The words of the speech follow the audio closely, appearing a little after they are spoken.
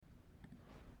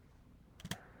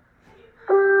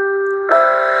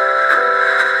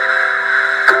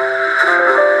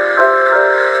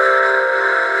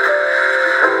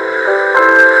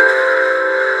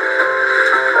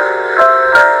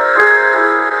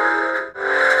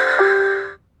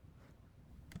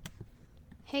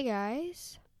Hey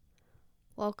guys,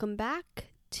 welcome back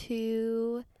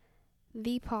to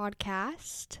the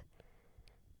podcast.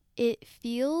 It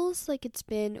feels like it's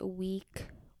been a week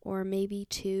or maybe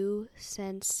two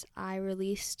since I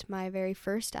released my very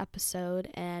first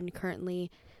episode, and currently,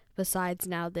 besides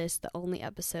now this, the only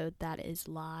episode that is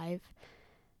live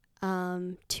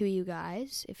to you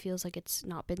guys. It feels like it's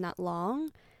not been that long,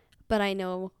 but I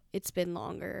know it's been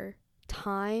longer.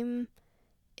 Time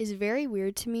is very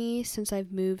weird to me since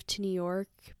I've moved to New York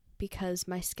because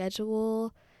my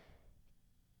schedule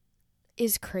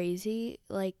is crazy.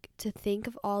 Like, to think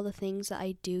of all the things that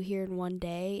I do here in one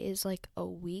day is like a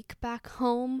week back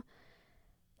home.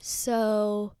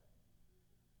 So,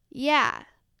 yeah.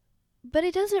 But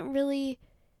it doesn't really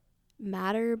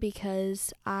matter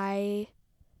because I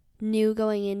knew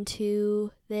going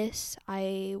into this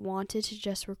I wanted to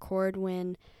just record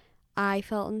when I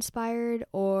felt inspired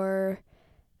or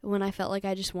when I felt like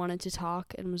I just wanted to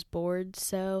talk and was bored.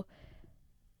 So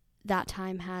that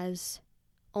time has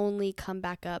only come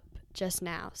back up just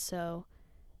now. So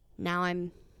now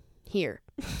I'm here.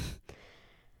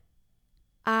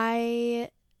 I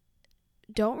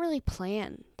don't really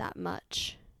plan that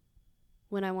much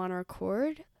when I want to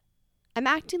record. I'm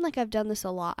acting like I've done this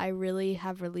a lot. I really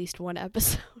have released one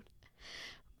episode.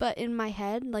 But in my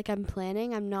head, like I'm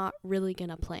planning, I'm not really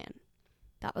going to plan.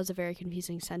 That was a very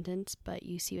confusing sentence, but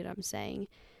you see what I'm saying.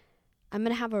 I'm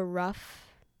going to have a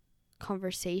rough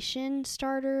conversation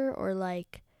starter or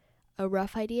like a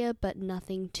rough idea, but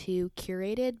nothing too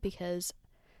curated because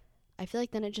I feel like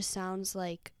then it just sounds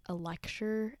like a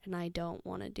lecture and I don't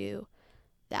want to do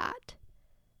that.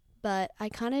 But I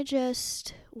kind of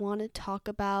just want to talk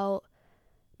about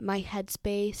my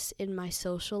headspace in my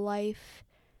social life.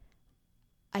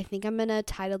 I think I'm going to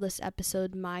title this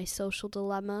episode My Social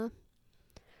Dilemma.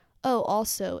 Oh,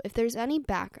 also, if there's any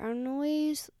background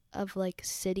noise of like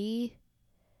city,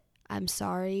 I'm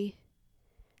sorry.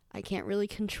 I can't really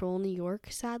control New York,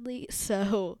 sadly.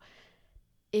 So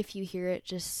if you hear it,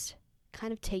 just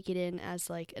kind of take it in as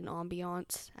like an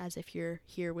ambiance, as if you're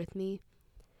here with me.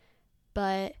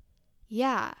 But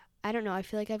yeah, I don't know. I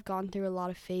feel like I've gone through a lot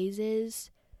of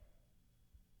phases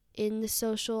in the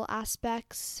social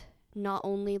aspects, not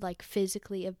only like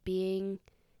physically of being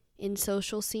in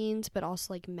social scenes, but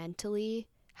also like mentally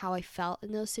how I felt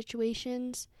in those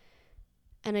situations.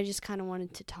 And I just kind of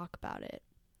wanted to talk about it.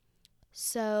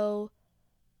 So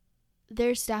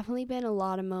there's definitely been a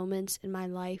lot of moments in my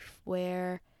life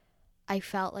where I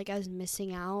felt like I was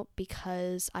missing out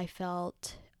because I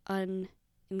felt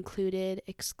unincluded,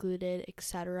 excluded,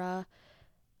 etc.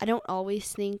 I don't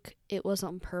always think it was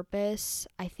on purpose.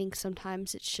 I think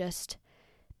sometimes it's just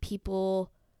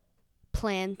people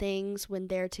plan things when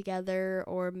they're together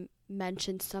or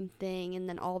mention something, and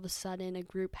then all of a sudden a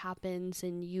group happens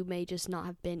and you may just not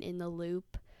have been in the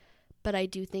loop. But I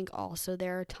do think also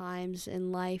there are times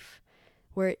in life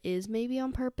where it is maybe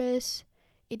on purpose.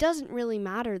 It doesn't really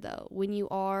matter though. When you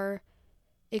are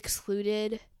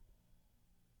excluded,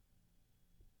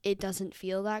 it doesn't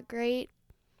feel that great.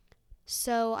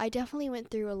 So I definitely went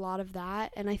through a lot of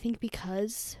that, and I think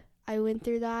because I went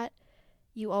through that,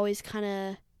 you always kind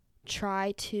of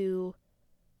try to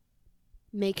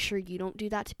make sure you don't do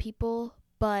that to people.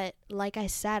 But like I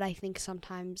said, I think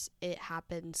sometimes it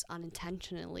happens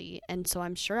unintentionally, and so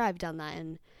I'm sure I've done that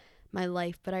in my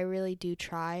life, but I really do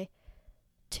try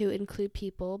to include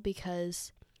people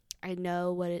because I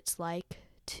know what it's like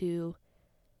to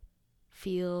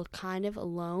feel kind of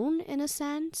alone in a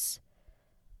sense.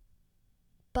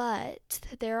 But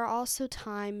there are also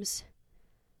times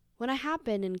when I have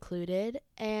been included,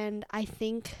 and I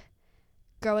think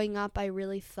growing up I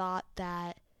really thought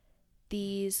that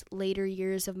these later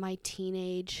years of my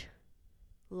teenage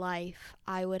life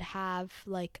I would have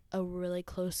like a really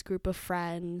close group of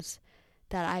friends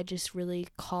that I just really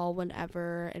call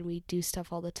whenever and we do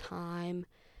stuff all the time.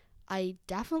 I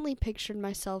definitely pictured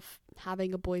myself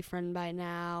having a boyfriend by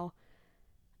now.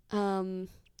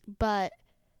 But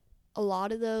a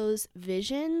lot of those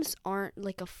visions aren't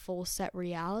like a full set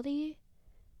reality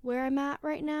where I'm at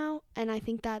right now, and I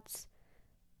think that's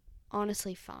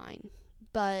honestly fine.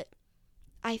 But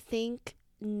I think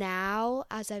now,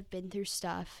 as I've been through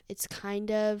stuff, it's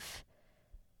kind of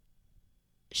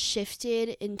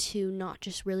shifted into not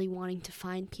just really wanting to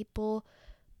find people,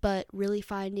 but really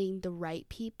finding the right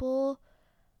people.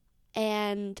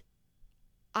 And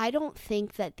I don't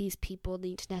think that these people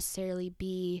need to necessarily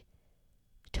be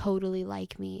totally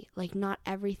like me. Like, not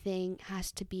everything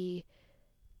has to be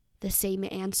the same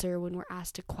answer when we're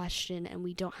asked a question, and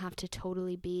we don't have to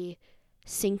totally be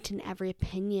synced in every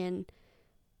opinion.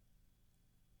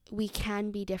 we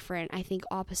can be different. I think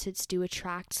opposites do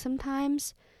attract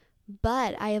sometimes,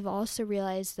 but I have also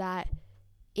realized that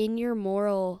in your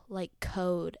moral like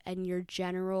code and your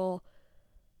general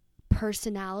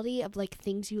personality of like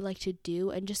things you like to do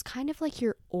and just kind of like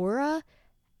your aura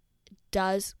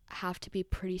does have to be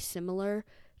pretty similar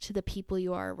to the people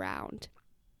you are around.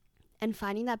 And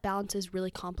finding that balance is really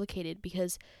complicated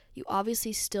because you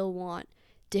obviously still want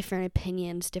different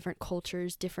opinions, different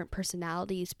cultures, different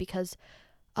personalities, because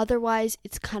otherwise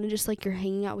it's kind of just like you're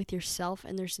hanging out with yourself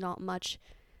and there's not much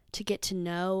to get to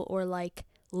know or like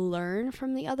learn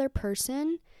from the other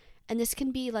person. And this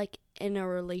can be like in a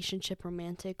relationship,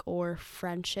 romantic or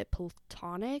friendship,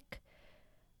 platonic.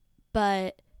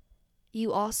 But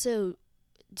you also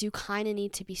do kind of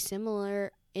need to be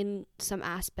similar in some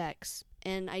aspects.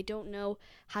 And I don't know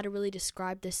how to really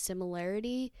describe this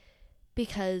similarity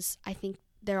because I think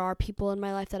there are people in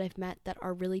my life that I've met that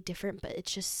are really different, but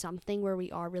it's just something where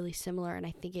we are really similar. And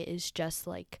I think it is just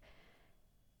like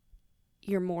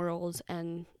your morals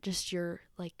and just your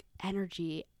like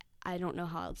energy. I don't know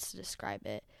how else to describe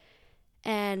it.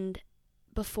 And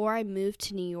before I moved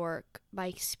to New York, my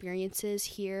experiences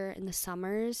here in the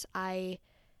summers, I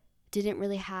didn't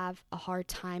really have a hard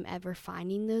time ever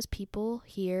finding those people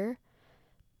here.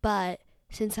 But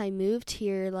since I moved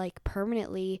here like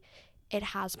permanently, it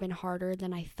has been harder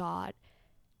than I thought.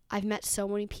 I've met so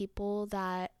many people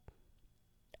that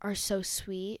are so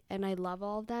sweet and I love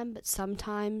all of them, but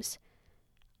sometimes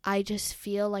I just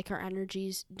feel like our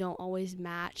energies don't always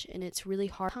match and it's really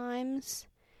hard times.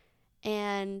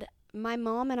 And my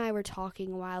mom and I were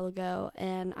talking a while ago,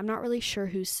 and I'm not really sure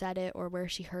who said it or where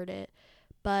she heard it,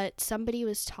 but somebody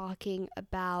was talking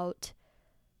about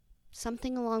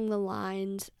something along the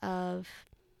lines of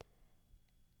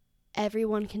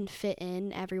everyone can fit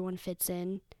in, everyone fits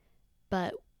in,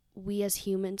 but we as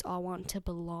humans all want to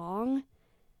belong.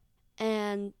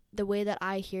 And the way that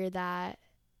I hear that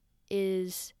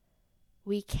is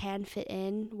we can fit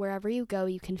in. Wherever you go,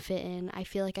 you can fit in. I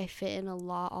feel like I fit in a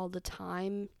lot all the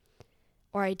time,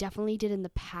 or I definitely did in the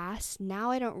past. Now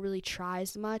I don't really try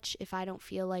as much. If I don't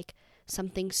feel like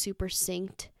something's super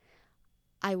synced,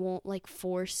 I won't like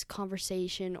force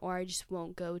conversation, or I just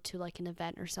won't go to like an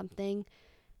event or something.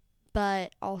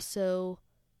 But also,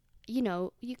 you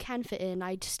know, you can fit in.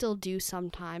 I still do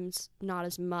sometimes, not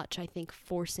as much, I think,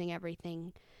 forcing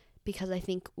everything, because I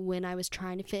think when I was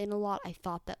trying to fit in a lot, I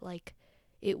thought that like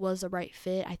it was the right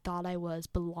fit. I thought I was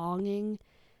belonging,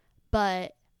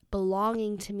 but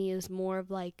belonging to me is more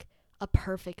of like a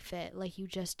perfect fit. Like you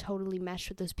just totally mesh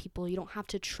with those people. You don't have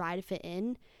to try to fit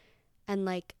in and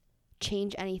like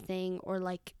change anything or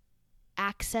like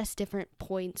access different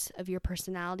points of your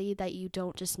personality that you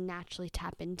don't just naturally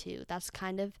tap into. That's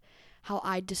kind of how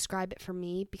I describe it for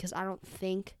me, because I don't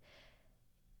think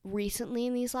recently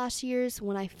in these last years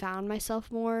when I found myself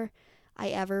more, I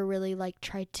ever really like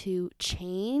tried to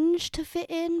change to fit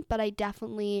in, but I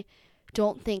definitely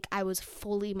don't think I was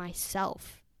fully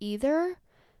myself either.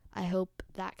 I hope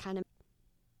that kind of,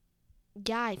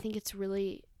 yeah, I think it's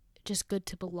really just good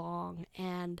to belong.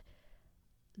 And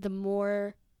the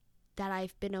more that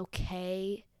I've been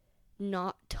okay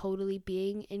not totally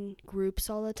being in groups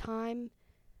all the time,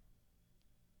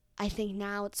 I think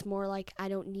now it's more like I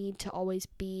don't need to always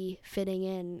be fitting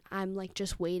in. I'm like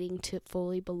just waiting to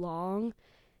fully belong.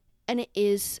 And it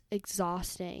is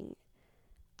exhausting.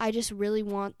 I just really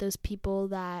want those people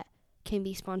that can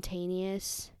be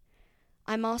spontaneous.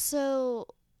 I'm also,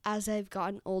 as I've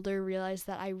gotten older, realized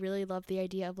that I really love the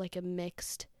idea of like a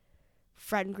mixed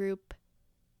friend group,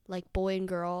 like boy and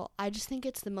girl. I just think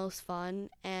it's the most fun,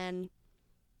 and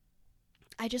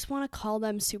I just want to call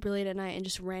them super late at night and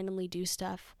just randomly do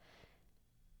stuff.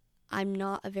 I'm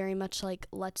not a very much like,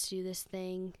 let's do this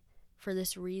thing for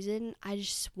this reason. I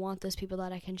just want those people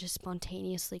that I can just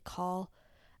spontaneously call.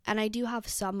 And I do have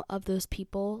some of those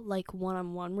people, like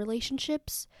one-on-one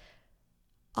relationships.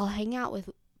 I'll hang out with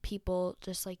people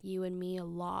just like you and me a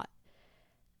lot.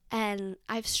 And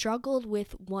I've struggled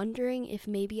with wondering if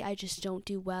maybe I just don't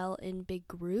do well in big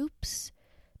groups,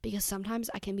 because sometimes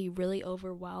I can be really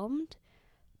overwhelmed.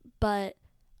 But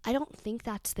I don't think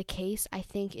that's the case. I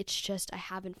think it's just I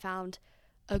haven't found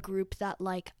a group that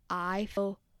like I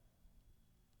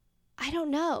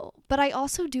don't know. But I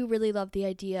also do really love the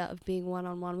idea of being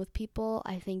one-on-one with people.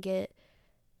 I think it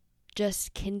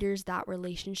just kindles that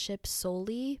relationship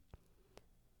solely.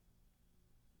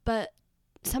 But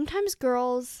sometimes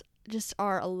girls just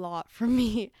are a lot for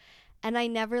me, and I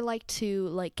never like to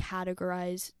like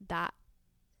categorize that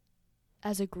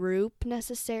as a group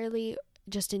necessarily.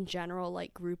 Just in general,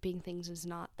 like grouping things is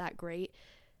not that great.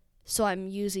 So I'm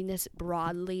using this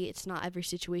broadly. It's not every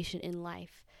situation in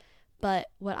life. But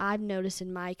what I've noticed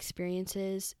in my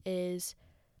experiences is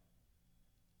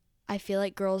I feel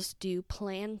like girls do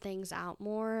plan things out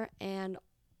more, and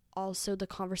also the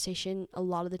conversation a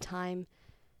lot of the time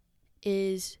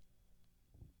is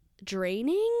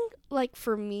draining. Like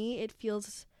for me, it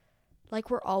feels like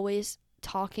we're always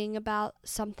talking about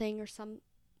something or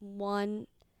someone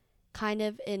kind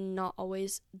of in not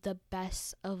always the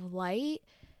best of light.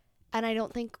 And I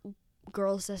don't think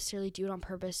girls necessarily do it on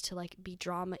purpose to like be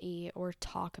drama-y or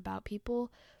talk about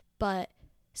people, but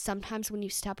sometimes when you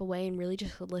step away and really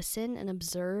just listen and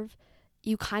observe,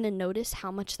 you kind of notice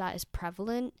how much that is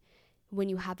prevalent when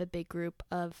you have a big group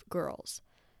of girls.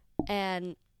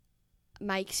 And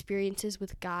my experiences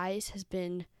with guys has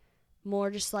been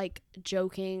more just like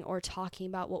joking or talking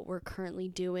about what we're currently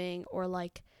doing or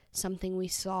like something we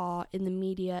saw in the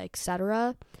media,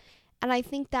 etc. And I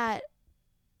think that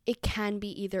it can be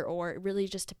either or. It really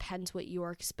just depends what you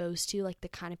are exposed to, like the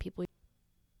kind of people.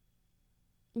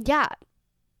 Yeah,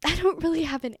 I don't really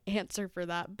have an answer for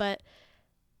that, but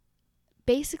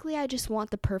basically I just want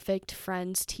the perfect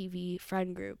Friends TV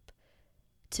friend group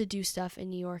to do stuff in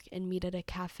New York and meet at a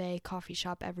cafe, coffee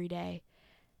shop every day.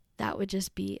 That would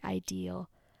just be ideal.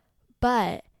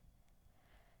 But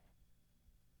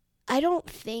I don't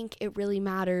think it really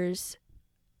matters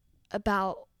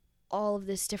about all of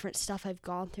this different stuff I've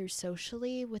gone through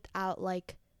socially without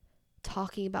like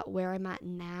talking about where I'm at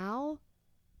now.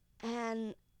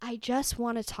 And I just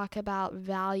want to talk about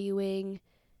valuing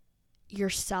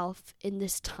yourself in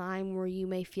this time where you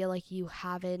may feel like you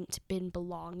haven't been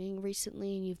belonging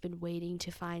recently and you've been waiting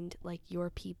to find like your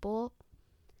people.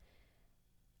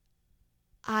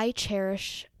 I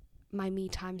cherish my me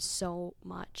time so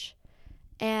much.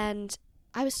 And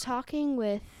I was talking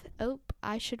with,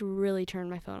 I should really turn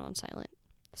my phone on silent.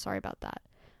 Sorry about that.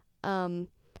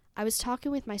 I was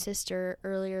talking with my sister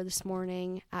earlier this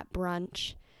morning at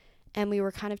brunch, and we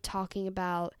were kind of talking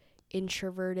about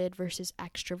introverted versus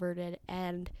extroverted,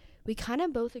 and we kind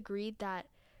of both agreed that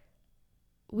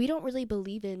we don't really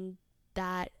believe in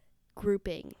that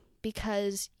grouping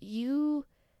because you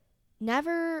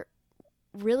never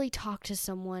really talk to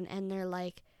someone and they're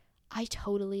like, I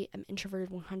totally am introverted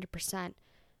 100%.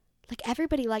 Like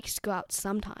everybody likes to go out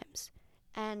sometimes.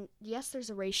 And yes, there's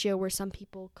a ratio where some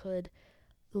people could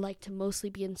like to mostly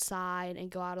be inside and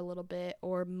go out a little bit,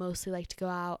 or mostly like to go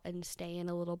out and stay in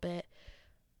a little bit.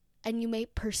 And you may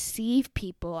perceive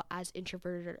people as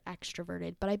introverted or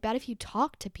extroverted, but I bet if you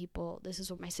talk to people, this is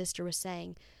what my sister was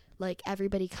saying, like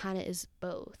everybody kind of is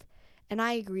both. And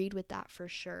I agreed with that for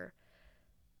sure.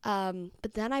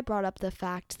 But then I brought up the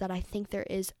fact that I think there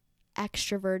is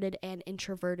extroverted and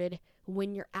introverted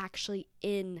when you're actually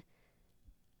in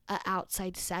an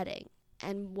outside setting.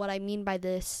 And what I mean by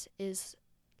this is,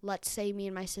 let's say me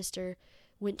and my sister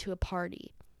went to a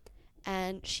party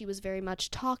and she was very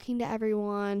much talking to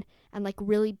everyone and like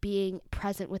really being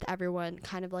present with everyone,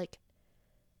 kind of like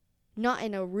not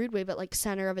in a rude way, but like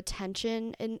center of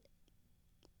attention and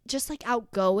just like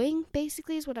outgoing,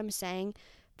 basically is what I'm saying,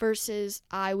 versus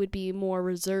I would be more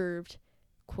reserved,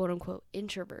 quote unquote,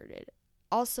 introverted.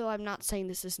 Also, I'm not saying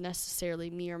this is necessarily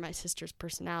me or my sister's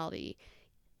personality,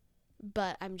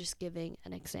 but I'm just giving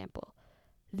an example.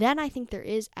 Then I think there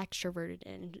is extroverted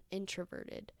and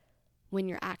introverted when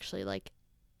you're actually like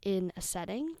in a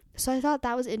setting. So I thought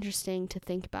that was interesting to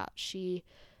think about. She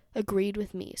agreed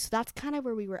with me. So that's kind of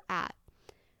where we were at.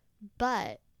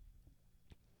 But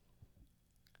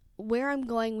where I'm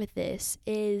going with this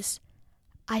is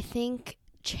I think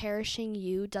cherishing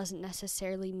you doesn't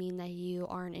necessarily mean that you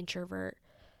are an introvert.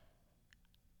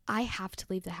 I have to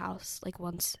leave the house like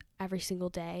once every single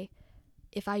day.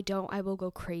 If I don't, I will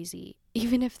go crazy.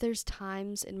 Even if there's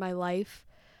times in my life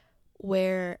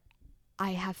where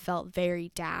I have felt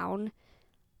very down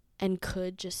and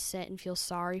could just sit and feel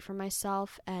sorry for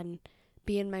myself and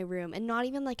be in my room, and not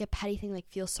even like a petty thing like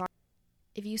feel sorry.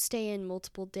 If you stay in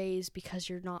multiple days because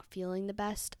you're not feeling the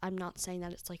best, I'm not saying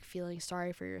that it's like feeling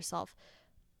sorry for yourself.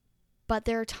 But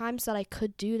there are times that I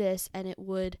could do this and it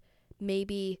would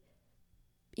maybe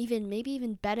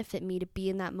even benefit me to be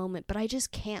in that moment, but I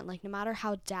just can't. Like no matter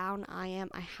how down I am,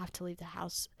 I have to leave the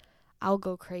house. I'll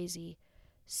go crazy.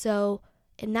 So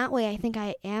in that way, I think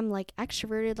I am like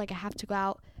extroverted, like I have to go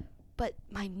out, but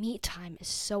my me time is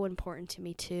so important to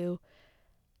me too.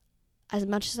 As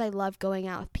much as I love going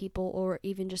out with people or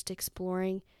even just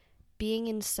exploring, being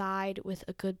inside with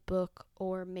a good book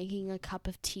or making a cup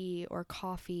of tea or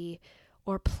coffee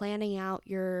or planning out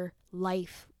your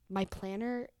life. My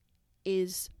planner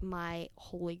is my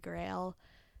holy grail.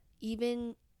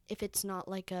 Even if it's not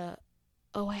like a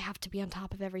oh, I have to be on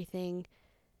top of everything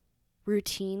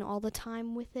routine all the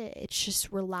time with it. It's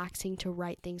just relaxing to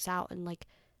write things out and like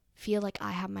feel like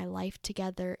I have my life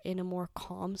together in a more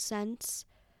calm sense,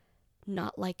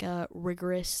 not like a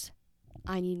rigorous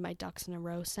I need my ducks in a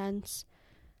row sense.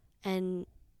 And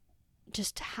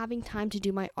just having time to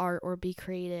do my art or be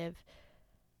creative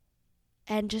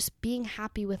and just being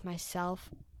happy with myself,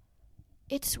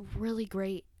 it's really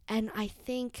great. And I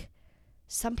think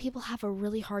some people have a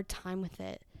really hard time with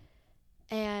it.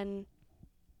 And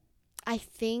I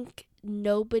think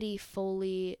nobody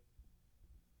fully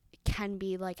can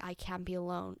be like, I can't be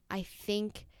alone. I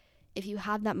think if you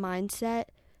have that mindset,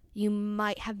 you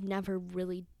might have never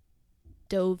really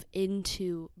dove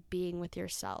into being with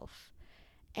yourself.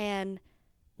 And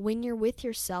when you're with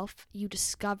yourself, you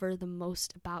discover the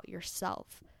most about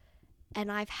yourself.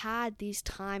 And I've had these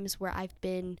times where I've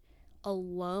been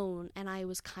alone and I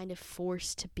was kind of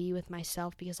forced to be with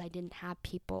myself because I didn't have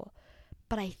people.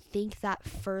 But I think that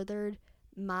furthered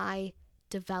my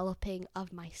developing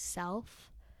of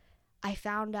myself. I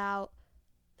found out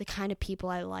the kind of people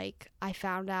I like. I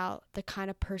found out the kind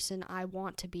of person I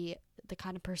want to be, the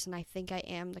kind of person I think I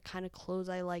am, the kind of clothes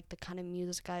I like, the kind of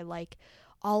music I like.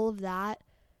 All of that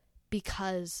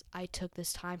because I took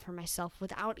this time for myself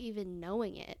without even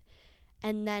knowing it.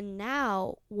 And then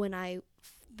now, when I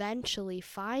eventually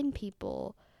find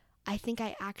people, I think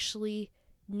I actually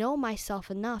know myself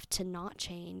enough to not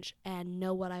change and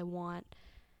know what I want.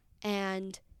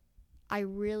 And I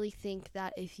really think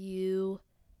that if you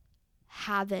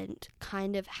haven't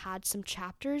kind of had some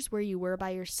chapters where you were by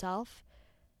yourself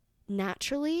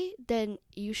naturally, then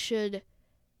you should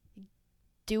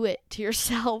do it to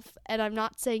yourself. And I'm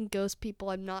not saying ghost people.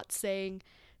 I'm not saying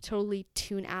totally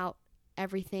tune out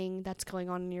everything that's going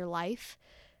on in your life.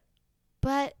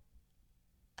 But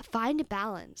find a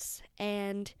balance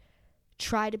and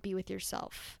try to be with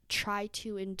yourself. Try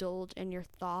to indulge in your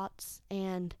thoughts.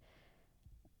 And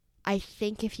I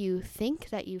think if you think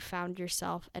that you found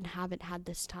yourself and haven't had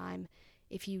this time,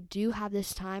 if you do have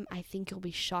this time, I think you'll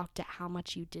be shocked at how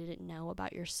much you didn't know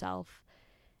about yourself.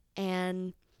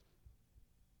 And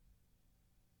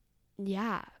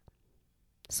yeah.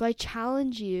 So I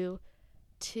challenge you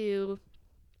to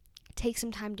take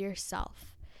some time to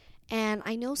yourself. And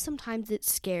I know sometimes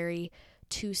it's scary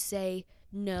to say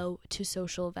no to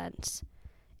social events,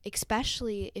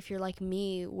 especially if you're like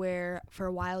me, where for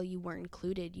a while you weren't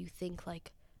included. You think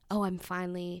like, oh, I'm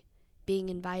finally being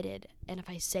invited, and if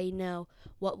I say no,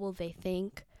 what will they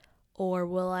think? Or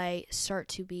will I start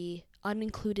to be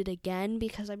unincluded again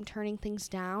because I'm turning things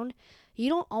down? You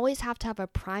don't always have to have a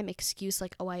prime excuse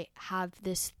like, oh, I have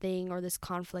this thing or this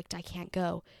conflict, I can't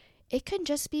go. It can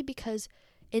just be because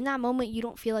in that moment you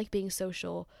don't feel like being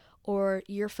social, or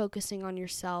you're focusing on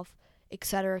yourself,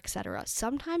 etc., etc.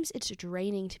 Sometimes it's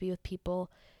draining to be with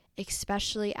people,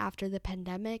 especially after the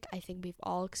pandemic. I think we've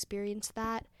all experienced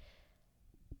that.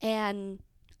 And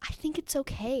I think it's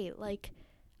okay. Like,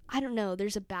 I don't know,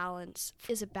 there's a balance.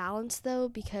 Is a balance though,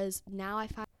 because now I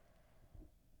find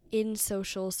in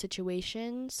social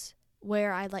situations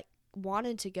where I like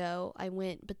wanted to go, I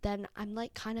went, but then I'm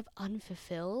like kind of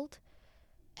unfulfilled.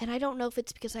 And I don't know if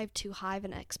it's because I have too high of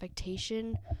an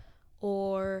expectation,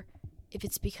 or if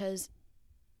it's because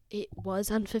it was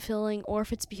unfulfilling, or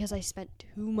if it's because I spent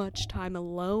too much time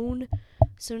alone.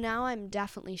 So now I'm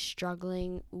definitely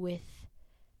struggling with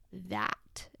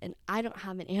that. And I don't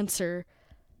have an answer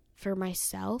for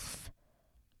myself.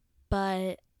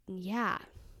 But yeah,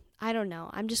 I don't know.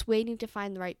 I'm just waiting to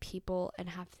find the right people and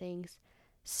have things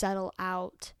settle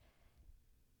out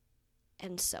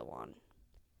and so on.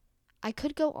 I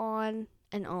could go on,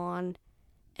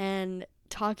 and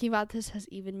talking about this has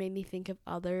even made me think of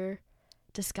other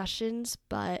discussions,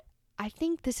 but I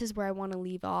think this is where I want to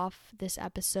leave off this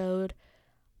episode.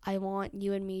 I want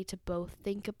you and me to both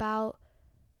think about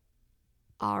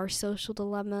our social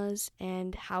dilemmas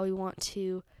and how we want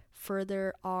to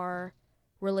further our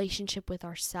relationship with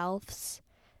ourselves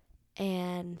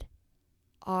and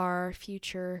our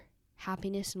future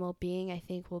happiness and well-being. I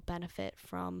think will benefit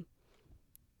from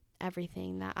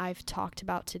everything that I've talked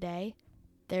about today.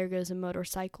 There goes a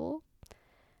motorcycle.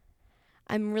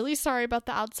 I'm really sorry about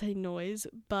the outside noise,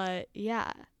 but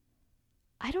yeah,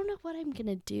 I don't know what I'm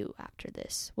gonna do after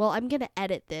this. Well, I'm gonna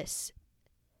edit this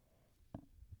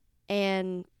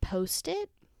and post it,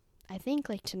 I think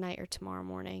like tonight or tomorrow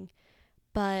morning,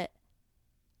 but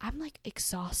I'm like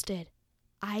exhausted.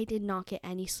 I did not get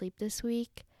any sleep this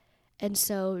week, and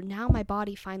so now my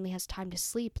body finally has time to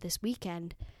sleep this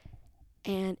weekend,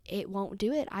 and it won't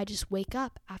do it. I just wake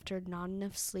up after not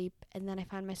enough sleep, and then I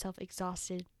find myself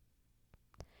exhausted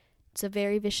It's a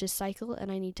very vicious cycle,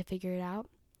 and I need to figure it out.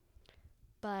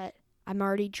 But I'm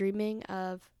already dreaming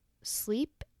of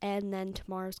sleep and then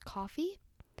tomorrow's coffee.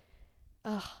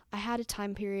 I had a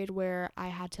time period where I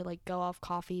had to go off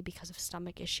coffee because of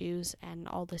stomach issues and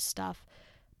all this stuff.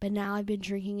 But now I've been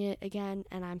drinking it again,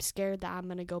 and I'm scared that I'm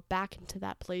going to go back into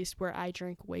that place where I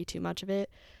drink way too much of it.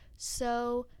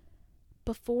 So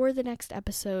before the next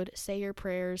episode, say your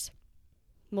prayers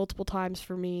multiple times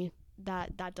for me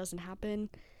that doesn't happen.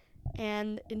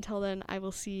 And until then, I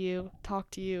will see you,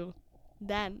 talk to you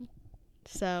then.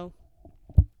 So,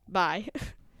 bye.